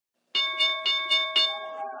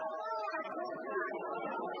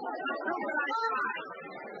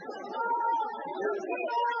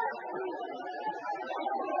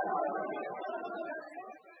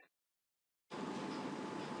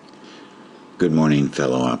Good morning,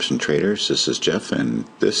 fellow option traders. This is Jeff, and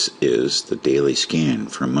this is the daily scan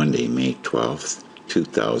for Monday, May 12th,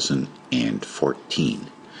 2014.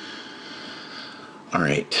 All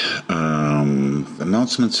right.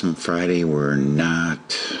 Announcements on Friday were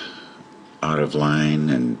not out of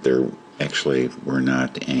line, and there actually were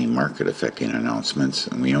not any market-affecting announcements,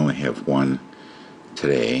 and we only have one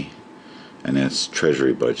today, and that's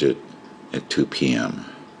Treasury budget at 2 p.m.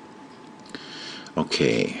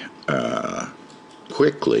 Okay.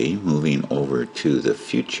 Quickly moving over to the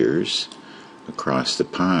futures across the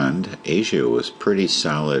pond, Asia was pretty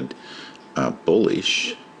solid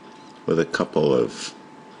bullish with a couple of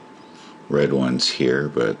red ones here,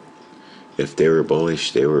 but if they were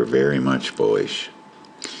bullish, they were very much bullish.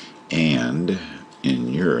 And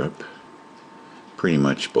in Europe, pretty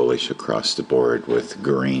much bullish across the board with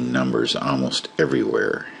green numbers almost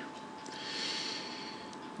everywhere.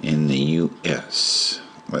 In the U.S.,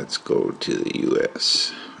 let's go to the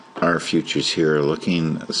U.S. Our futures here are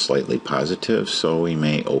looking slightly positive, so we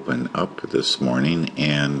may open up this morning,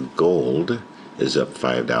 and gold is up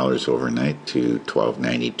 $5 overnight to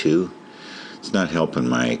 $12.92. It's not helping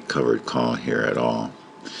my covered call here at all.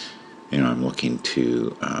 I'm looking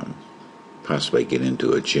to possibly get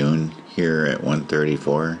into a June here at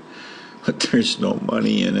 134, but there's no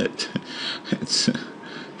money in it. It's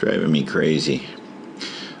driving me crazy.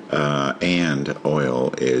 And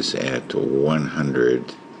oil is at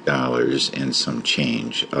 $100 and some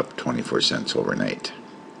change, up 24 cents overnight.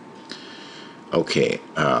 Okay,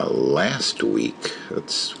 last week,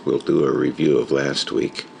 we'll do a review of last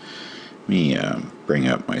week. Let me bring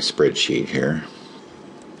up my spreadsheet here.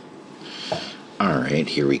 All right,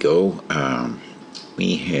 here we go.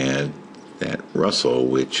 We had that Russell,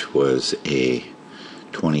 which was a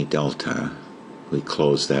 20 delta. We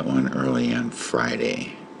closed that one early on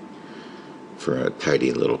Friday for a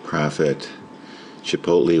tidy little profit.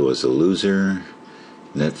 Chipotle was a loser.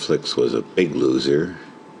 Netflix was a big loser.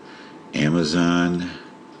 Amazon,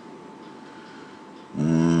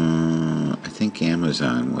 I think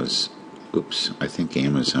Amazon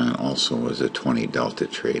also was a 20 delta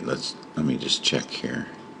trade. Let me just check here.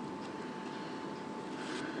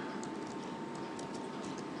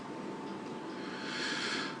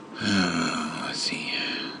 Let's see.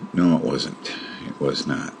 No, it wasn't. It was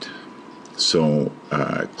not. So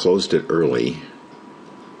closed it early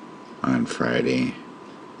on Friday,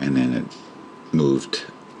 and then it moved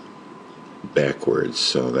backwards,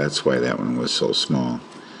 so that's why that one was so small.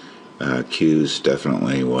 Q's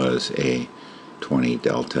definitely was a 20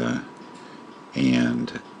 delta,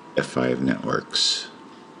 and F5 networks.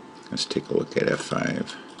 Let's take a look at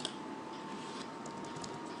F5.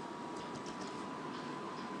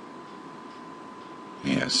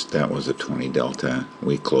 Yes, that was a 20 delta.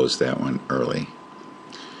 We closed that one early.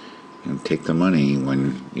 And take the money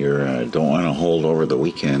when you don't want to hold over the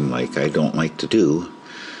weekend, like I don't like to do,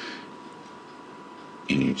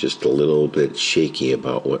 and you're just a little bit shaky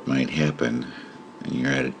about what might happen, and you're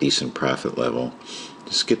at a decent profit level.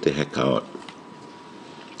 Just get the heck out.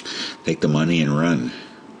 Take the money and run.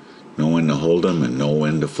 Know when to hold them and know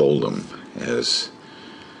when to fold them, as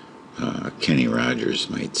Kenny Rogers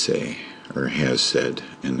might say, or has said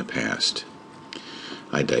in the past.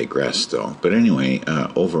 I digress, though. But anyway,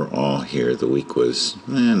 overall here, the week was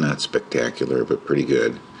not spectacular, but pretty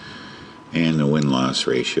good. And the win-loss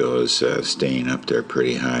ratio is staying up there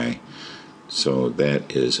pretty high. So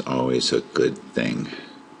that is always a good thing.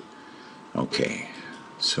 Okay,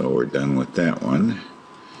 so we're done with that one.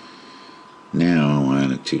 Now I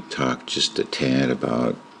wanted to talk just a tad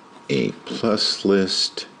about a plus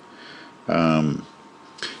list.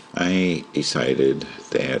 I decided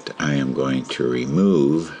that I am going to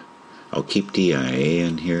remove, I'll keep DIA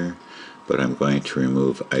in here, but I'm going to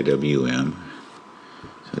remove IWM.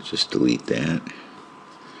 So just delete that.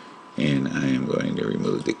 And I am going to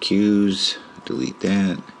remove the Qs, delete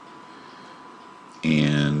that.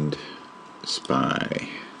 And SPY.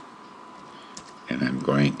 And I'm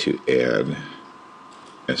going to add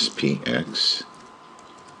SPX,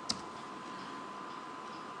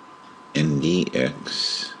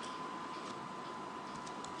 NDX,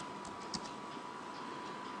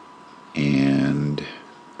 and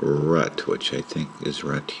RUT, which I think is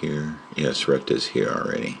RUT here. Yes, RUT is here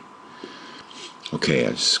already. Okay,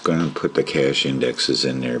 I'm just going to put the cash indexes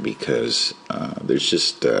in there because there's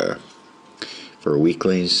just, for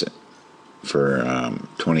weeklies, for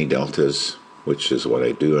 20 deltas, which is what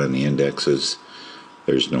I do on the indexes,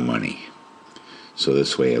 there's no money. So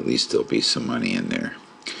this way at least there'll be some money in there.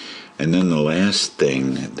 And then the last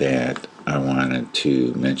thing that I wanted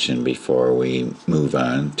to mention before we move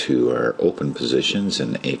on to our open positions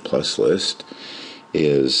in the A+ list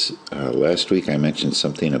is last week I mentioned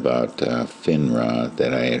something about FINRA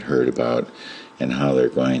that I had heard about and how they're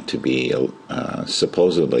going to be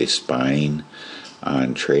supposedly spying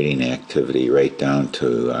on trading activity right down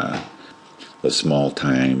to a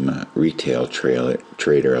small-time retail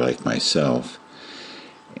trader like myself.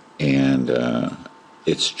 And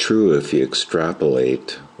it's true if you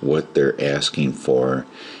extrapolate what they're asking for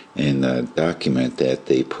in the document that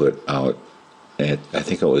they put out at, I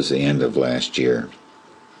think it was the end of last year,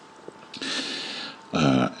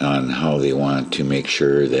 on how they want to make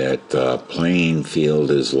sure that the playing field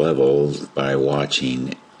is leveled by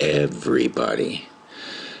watching everybody.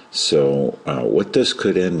 So what this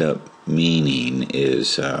could end up meaning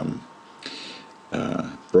is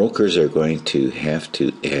brokers are going to have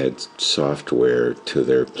to add software to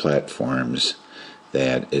their platforms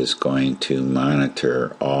that is going to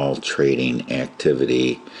monitor all trading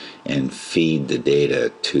activity and feed the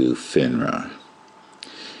data to FINRA.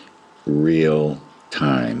 Real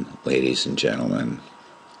time, ladies and gentlemen.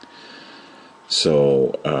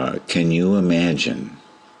 So can you imagine?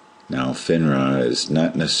 Now, FINRA is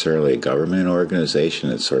not necessarily a government organization.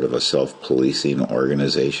 It's sort of a self-policing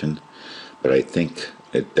organization. But I think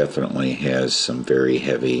it definitely has some very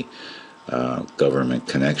heavy government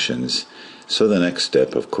connections. So the next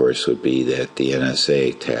step, of course, would be that the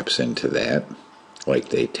NSA taps into that, like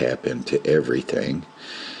they tap into everything.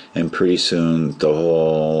 And pretty soon the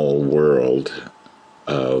whole world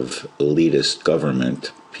of elitist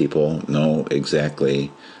government people know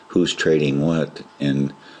exactly who's trading what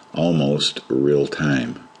in almost real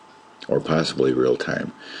time, or possibly real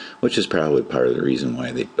time, which is probably part of the reason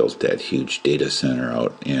why they built that huge data center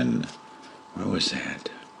out in, where was that?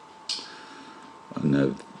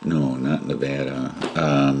 No, not Nevada.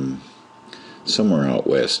 Somewhere out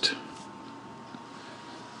west.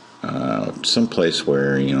 Someplace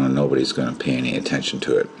where, nobody's going to pay any attention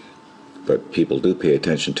to it. But people do pay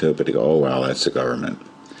attention to it, but they go, oh, well, that's the government.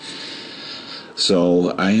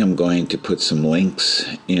 So I am going to put some links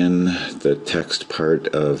in the text part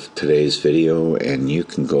of today's video, and you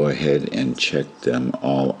can go ahead and check them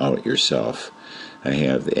all out yourself. I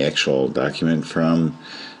have the actual document from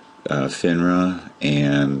FINRA,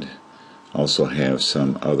 and also have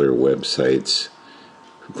some other websites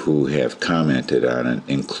who have commented on it,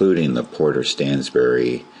 including the Porter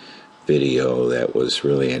Stansberry video that was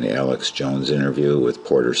really an Alex Jones interview with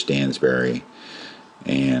Porter Stansberry.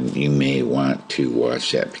 And you may want to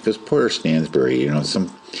watch that, because Porter Stansberry,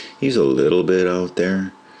 he's a little bit out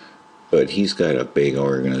there, but he's got a big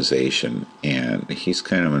organization, and he's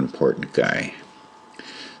kind of an important guy.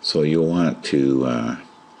 So you'll want to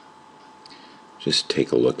just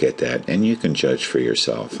take a look at that, and you can judge for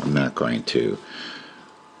yourself. I'm not going to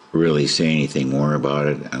really say anything more about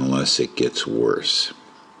it unless it gets worse.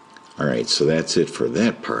 Alright, so that's it for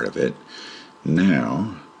that part of it.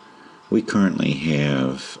 Now, we currently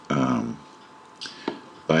have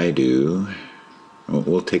Baidu.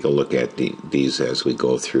 We'll take a look at these as we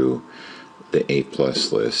go through the A+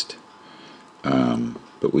 list.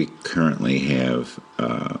 But we currently have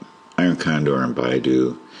Iron Condor and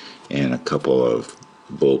Baidu, and a couple of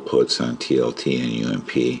bull puts on TLT and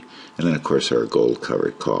UNP, and then of course our gold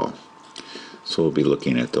covered call. So we'll be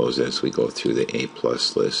looking at those as we go through the A+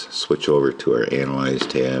 list. Switch over to our Analyze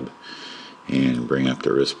tab and bring up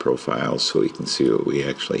the risk profile so we can see what we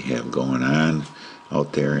actually have going on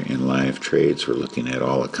out there in live trades. We're looking at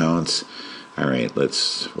all accounts. Alright,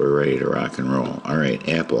 we're ready to rock and roll. Alright,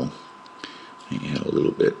 Apple. I had a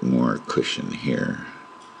little bit more cushion here.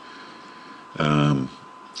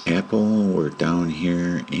 Apple, we're down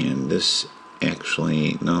here, and this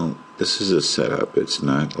actually, no, this is a setup. It's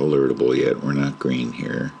not alertable yet. We're not green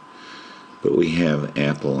here. But we have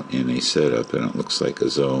Apple in a setup, and it looks like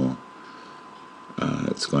as though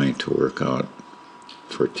it's going to work out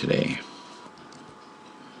for today.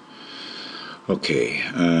 Okay,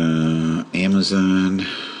 Amazon,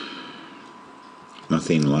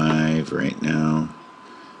 nothing live right now.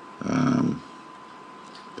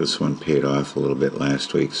 This one paid off a little bit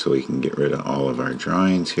last week, so we can get rid of all of our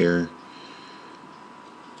drawings here.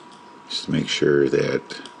 Just to make sure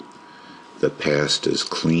that the past is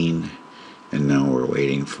clean. And now we're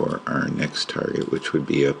waiting for our next target, which would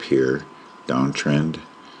be up here, downtrend.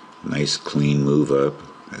 Nice clean move up.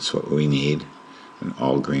 That's what we need. An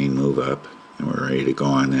all green move up, and we're ready to go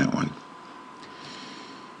on that one.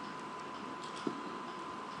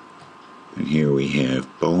 And here we have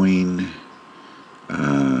Boeing.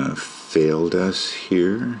 Failed us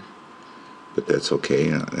here. but that's okay.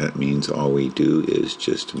 That means all we do is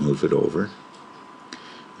just move it over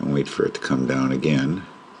and wait for it to come down again.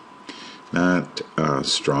 Not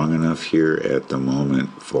strong enough here at the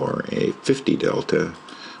moment for a 50 delta.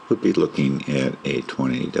 We'll be looking at a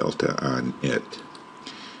 20 delta on it.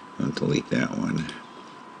 I'll delete that one.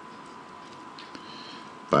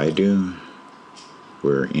 Baidu,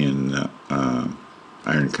 we're in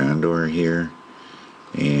Iron Condor here,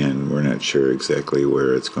 and we're not sure exactly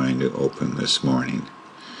where it's going to open this morning.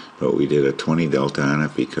 But we did a 20 delta on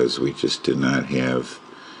it because we just did not have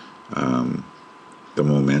the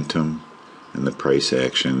momentum, and the price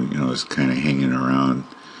action, is kind of hanging around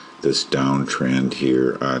this downtrend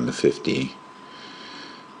here on the 50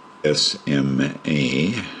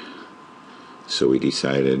 SMA. So we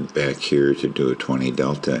decided back here to do a 20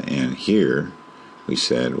 delta, and here we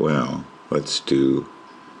said, well, let's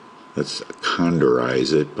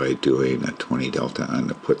condorize it by doing a 20 delta on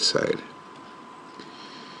the put side.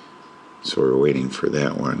 So we're waiting for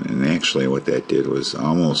that one, and actually what that did was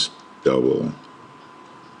almost double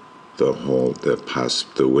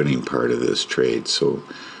the winning part of this trade. So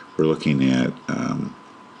we're looking at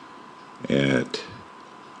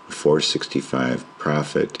 465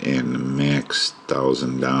 profit and max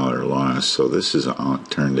 $1,000 loss. So this is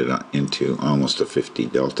turned it into almost a 50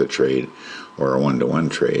 delta trade, or a 1-to-1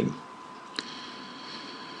 trade.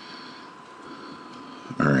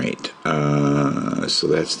 All right, so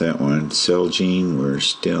that's that one. Celgene, we're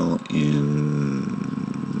still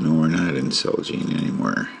in. No, we're not in Celgene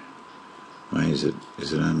anymore. Why is it?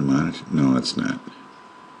 Is it on the monitor? No, it's not.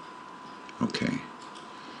 Okay.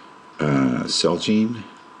 Celgene,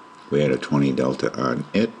 we had a 20 delta on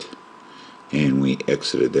it, and we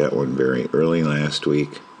exited that one very early last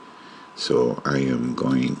week. So I am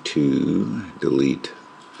going to delete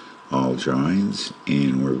all drawings,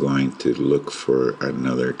 and we're going to look for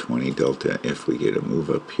another 20 delta if we get a move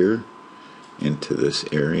up here into this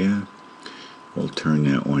area. We'll turn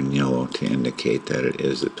that one yellow to indicate that it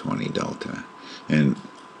is a 20 delta. And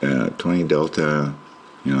 20 delta,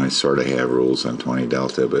 I sort of have rules on 20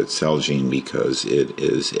 delta, but Celgene, because it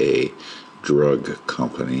is a drug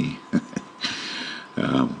company,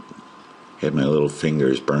 had my little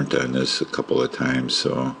fingers burnt on this a couple of times,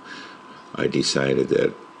 so I decided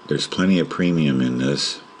that there's plenty of premium in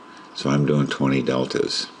this, so I'm doing 20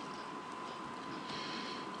 deltas.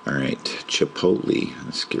 All right, Chipotle,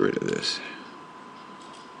 let's get rid of this.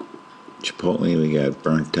 Chipotle, we got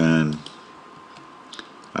burnt on,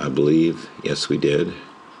 I believe. Yes, we did.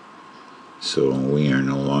 So we are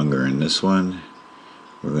no longer in this one.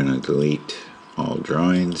 We're going to delete all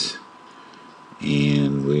drawings,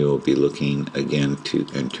 and we will be looking again to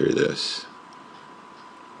enter this.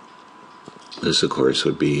 This, of course,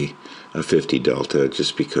 would be a 50 delta,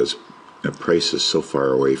 just because the price is so far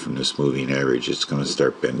away from this moving average, it's going to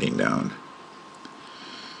start bending down.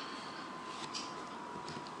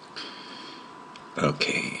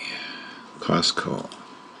 Okay, Costco.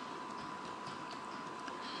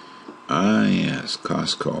 Ah, yes,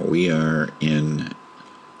 Costco. We are in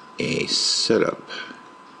a setup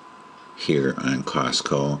here on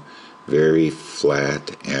Costco. Very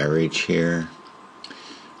flat average here.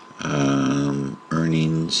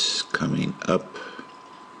 Earnings coming up.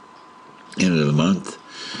 End of the month.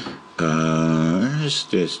 Let's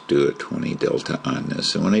just do a 20 delta on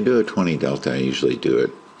this. And when I do a 20 delta, I usually do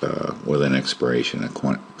it with an expiration a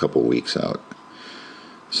couple weeks out.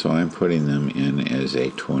 So I'm putting them in as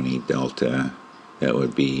a 20 delta. That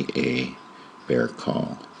would be a bear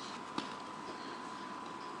call.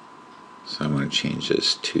 So I'm going to change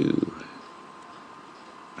this to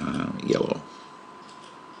yellow.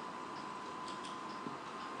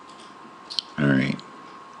 All right.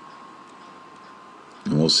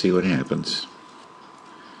 And we'll see what happens.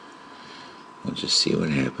 We'll just see what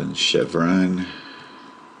happens. Chevron.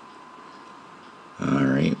 All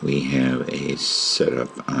right, we have a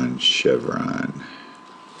setup on Chevron,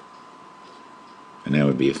 and that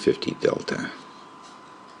would be a 50 delta.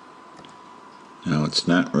 Now it's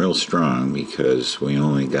not real strong because we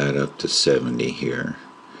only got up to 70 here,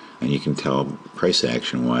 and you can tell price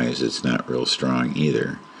action wise it's not real strong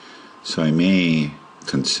either. So I may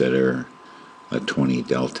consider a 20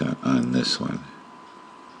 delta on this one.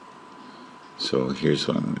 So here's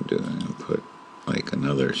what I'm going to do. I'm going to put like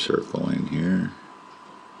another circle in here.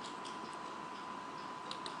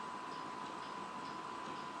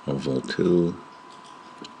 Oval 2,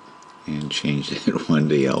 and change that one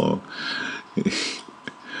to yellow.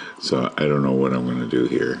 So I don't know what I'm going to do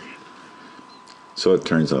here. So it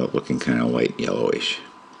turns out looking kind of light yellowish.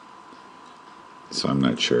 So I'm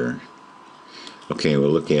not sure. Okay, we'll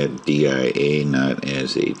look at DIA not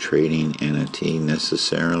as a trading entity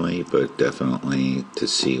necessarily, but definitely to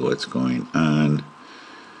see what's going on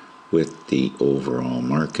with the overall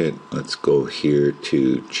market. Let's go here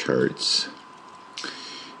to charts,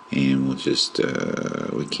 and we'll just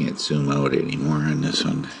we can't zoom out anymore on this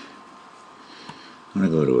one. I'm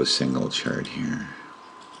going to go to a single chart here,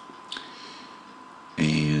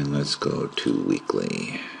 and let's go to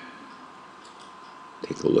weekly.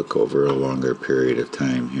 Take a look over a longer period of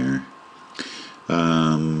time here.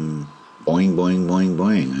 Boing, boing, boing,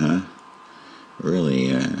 boing, huh?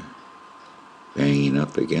 Really banging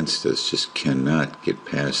up against us. Just cannot get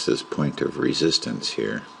past this point of resistance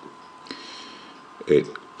here. It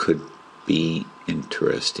could be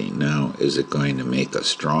interesting. Now, is it going to make a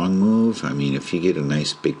strong move? I mean, if you get a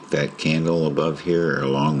nice big fat candle above here, or a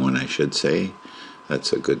long one I should say,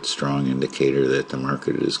 that's a good strong indicator that the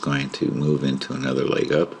market is going to move into another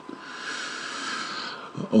leg up.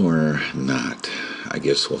 Or not. I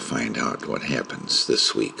guess we'll find out what happens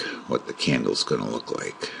this week, what the candle's going to look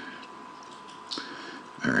like.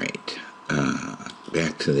 Alright,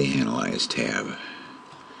 back to the Analyze tab.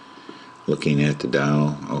 Looking at the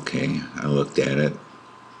Dow, okay, I looked at it.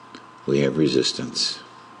 We have resistance.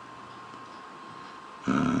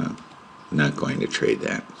 Not going to trade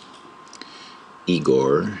that.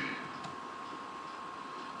 Igor,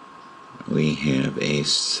 we have a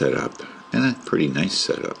setup, and a pretty nice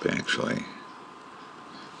setup actually.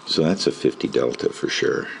 So that's a 50 delta for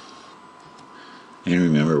sure. And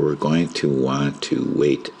remember, we're going to want to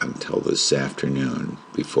wait until this afternoon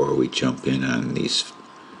before we jump in on these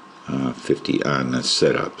 50 on the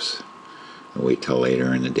setups. We'll wait till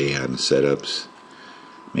later in the day on the setups.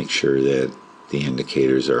 Make sure that the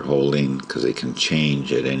indicators are holding, because they can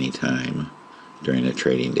change at any time during the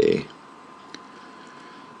trading day.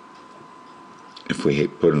 If we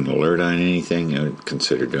put an alert on anything, I would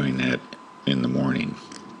consider doing that in the morning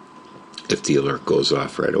if the alert goes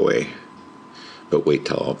off right away. But wait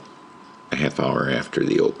till a half hour after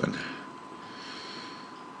the open.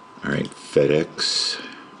 Alright, FedEx.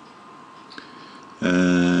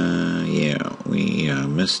 Yeah, we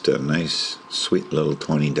missed a nice sweet little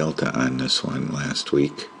 20 delta on this one last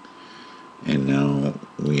week. And now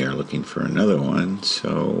we are looking for another one,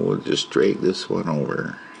 so we'll just drag this one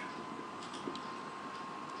over.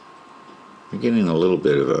 We're getting a little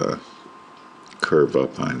bit of a curve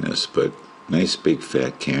up on this, but nice big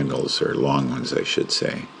fat candles, or long ones I should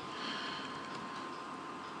say.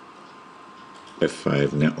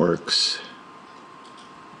 F5 networks.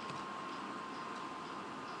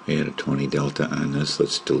 We had a 20 delta on this.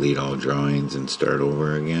 Let's delete all drawings and start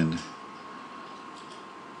over again.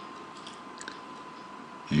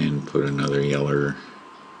 And put another yeller.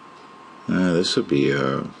 This would be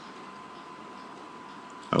a...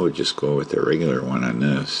 I would just go with a regular one on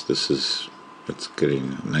this. It's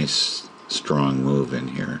getting a nice strong move in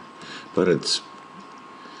here, but it's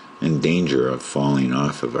in danger of falling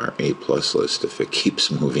off of our A+ list if it keeps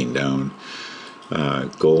moving down.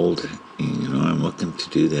 Gold, I'm looking to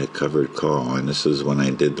do that covered call, and this is when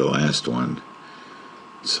I did the last one.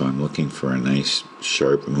 So I'm looking for a nice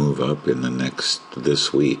sharp move up in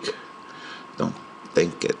this week. Don't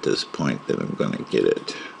think at this point that I'm going to get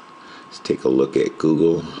it. Let's take a look at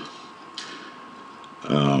Google.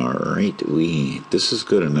 Alright, this is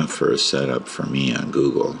good enough for a setup for me on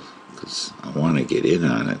Google, because I want to get in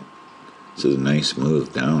on it. It's a nice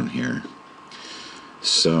move down here.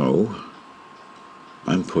 So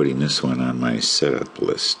I'm putting this one on my setup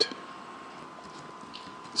list.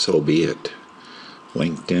 So be it.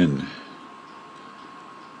 LinkedIn.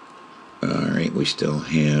 Alright, we still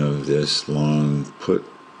have this long put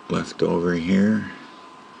left over here.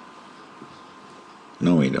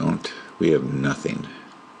 No, we don't. We have nothing.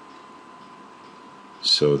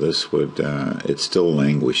 So this would, it's still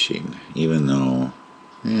languishing, even though,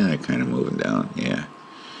 kind of moving down, yeah.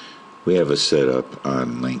 We have a setup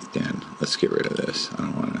on LinkedIn. Let's get rid of this. I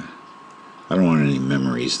don't want any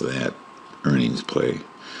memories of that earnings play.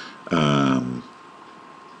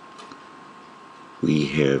 We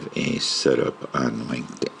have a setup on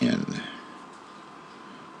LinkedIn.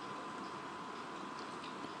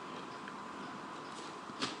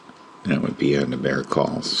 That would be on the bear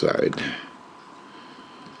call side.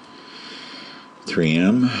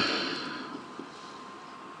 3M.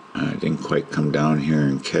 Didn't quite come down here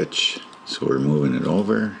and catch, so we're moving it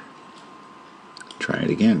over. Try it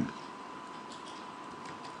again.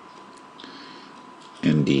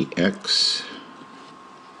 NDX.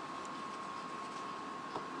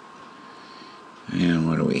 And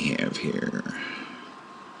what do we have here?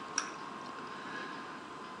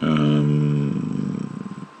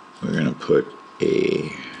 We're going to put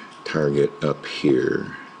a target up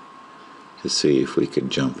here to see if we could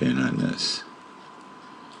jump in on this.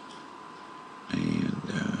 And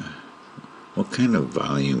what kind of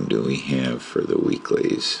volume do we have for the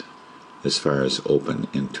weeklies as far as open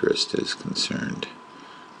interest is concerned?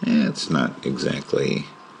 It's not exactly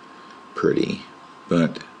pretty,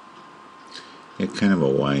 but it's kind of a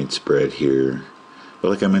wide spread here. But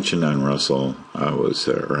like I mentioned on Russell,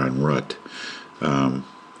 or on RUT,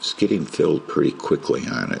 it's getting filled pretty quickly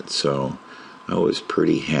on it, so I was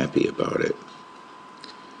pretty happy about it.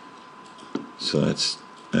 So that's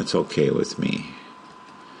okay with me.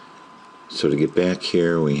 So to get back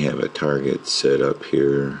here, we have a target set up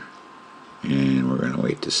here, and we're going to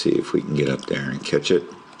wait to see if we can get up there and catch it.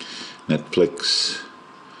 Netflix,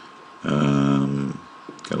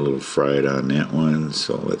 got a little fried on that one,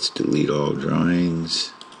 so let's delete all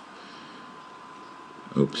drawings.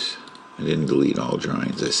 Oops, I didn't delete all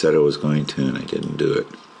drawings. I said I was going to, and I didn't do it.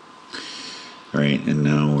 Alright, and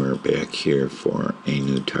now we're back here for a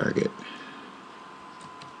new target.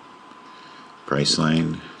 Price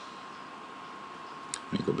line.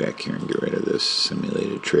 Let me go back here and get rid of this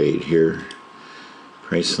simulated trade here.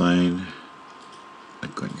 Price line.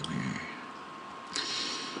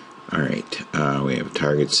 Alright, we have a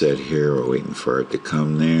target set here. We're waiting for it to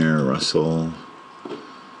come there. Russell.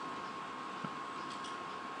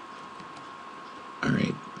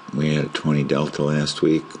 Alright, we had a 20 delta last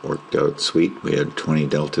week. Worked out sweet. We had 20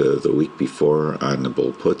 delta the week before on the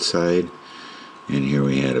bull put side. And here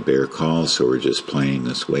we had a bear call, so we're just playing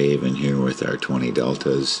this wave in here with our 20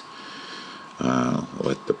 deltas.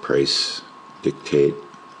 Let the price dictate,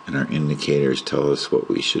 and our indicators tell us what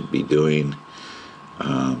we should be doing.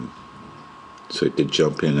 So I did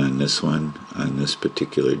jump in on this one, on this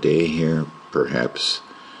particular day here, perhaps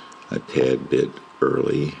a tad bit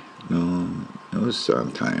early. No, it was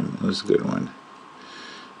on time. It was a good one.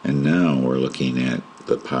 And now we're looking at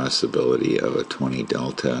the possibility of a 20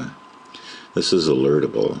 delta. This is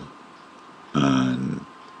alertable on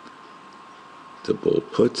the bull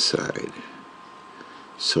put side.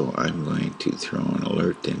 So I'm going to throw an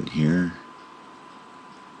alert in here.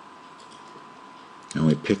 And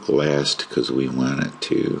we pick last because we want it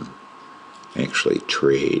to actually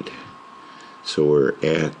trade. So we're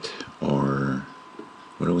at, or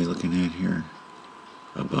what are we looking at here?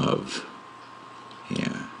 Above.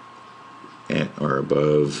 Yeah. At or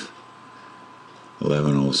above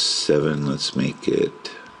 1107. Let's make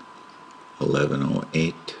it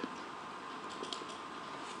 1108.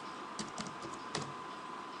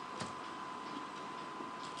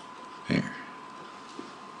 There.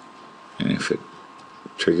 And if it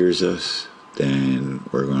triggers us, then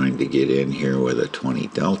we're going to get in here with a 20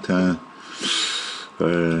 delta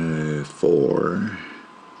for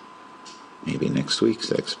maybe next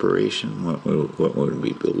week's expiration. What would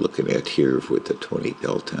we be looking at here with the 20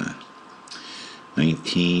 delta?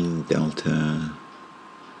 19 delta.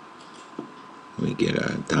 We get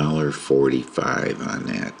 $1.45 on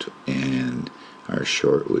that, and our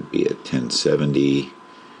short would be at 1070,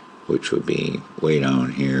 which would be way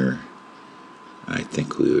down here. I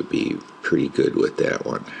think we would be pretty good with that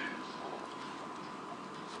one.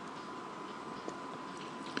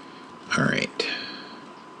 Alright.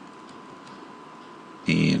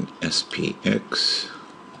 And SPX.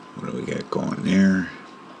 What do we got going there?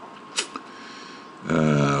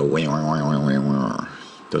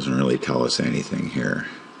 Doesn't really tell us anything here.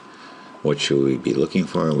 What should we be looking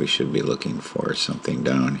for? We should be looking for something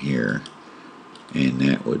down here, and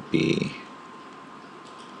that would be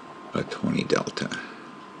a 20 delta.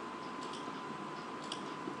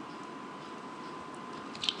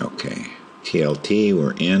 Okay, TLT,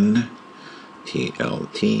 we're in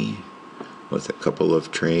TLT with a couple of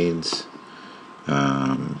trades,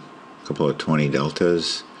 a couple of 20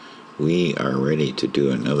 deltas. We are ready to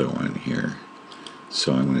do another one here,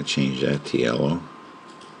 so I'm going to change that to yellow.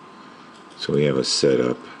 So we have a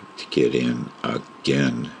setup to get in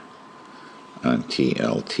again on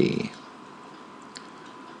TLT.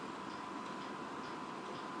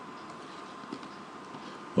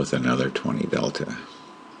 With another 20 delta.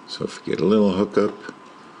 So if we get a little hookup,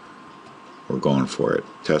 we're going for it.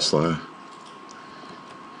 Tesla.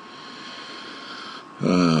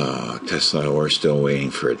 Tesla, we're still waiting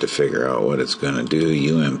for it to figure out what it's going to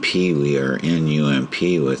do. UMP, we are in UMP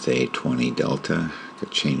with a 20 delta. I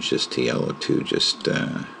could change this to yellow too, just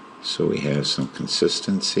so we have some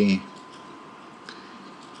consistency.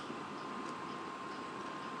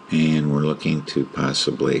 And we're looking to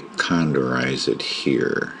possibly condorize it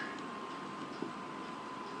here.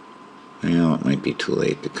 Well, it might be too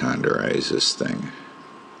late to condorize this thing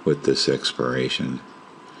with this expiration.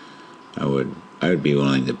 I would be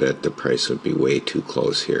willing to bet the price would be way too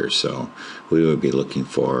close here. So we would be looking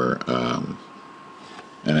for an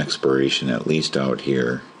expiration at least out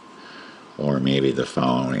here, or maybe the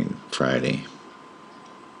following Friday,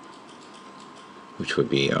 which would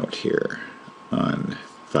be out here on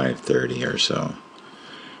 5:30 or so,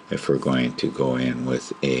 if we're going to go in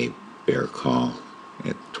with a bear call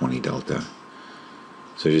at 20 delta.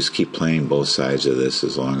 So just keep playing both sides of this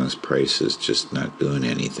as long as price is just not doing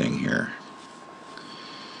anything here.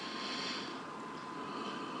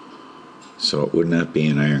 So it would not be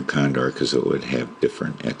an iron condor because it would have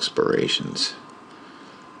different expirations.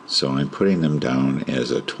 So I'm putting them down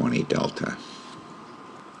as a 20 delta.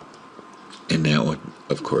 And that would,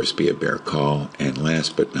 of course, be a bear call. And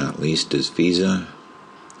last but not least is Visa.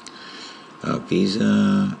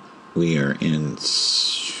 Visa, we are in...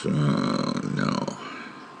 no.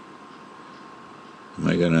 Am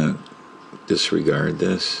I going to disregard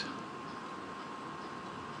this?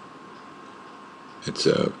 It's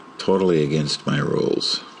totally against my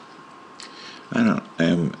rules.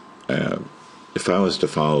 If I was to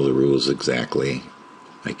follow the rules exactly,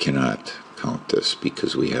 I cannot count this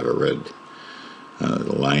because we have a red,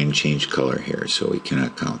 the line changed color here, so we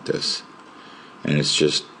cannot count this. And it's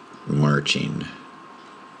just marching.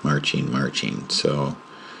 So,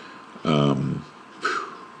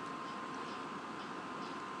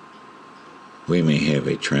 we may have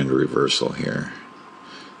a trend reversal here.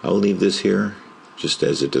 I'll leave this here just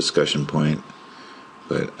as a discussion point,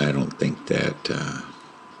 but I don't think that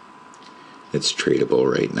it's tradable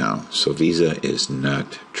right now. So Visa is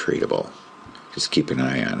not tradable. Just keep an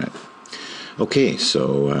eye on it. Okay,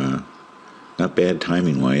 so not bad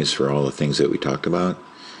timing wise for all the things that we talked about.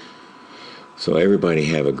 So everybody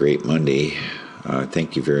have a great Monday.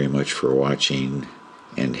 Thank you very much for watching,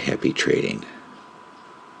 and happy trading.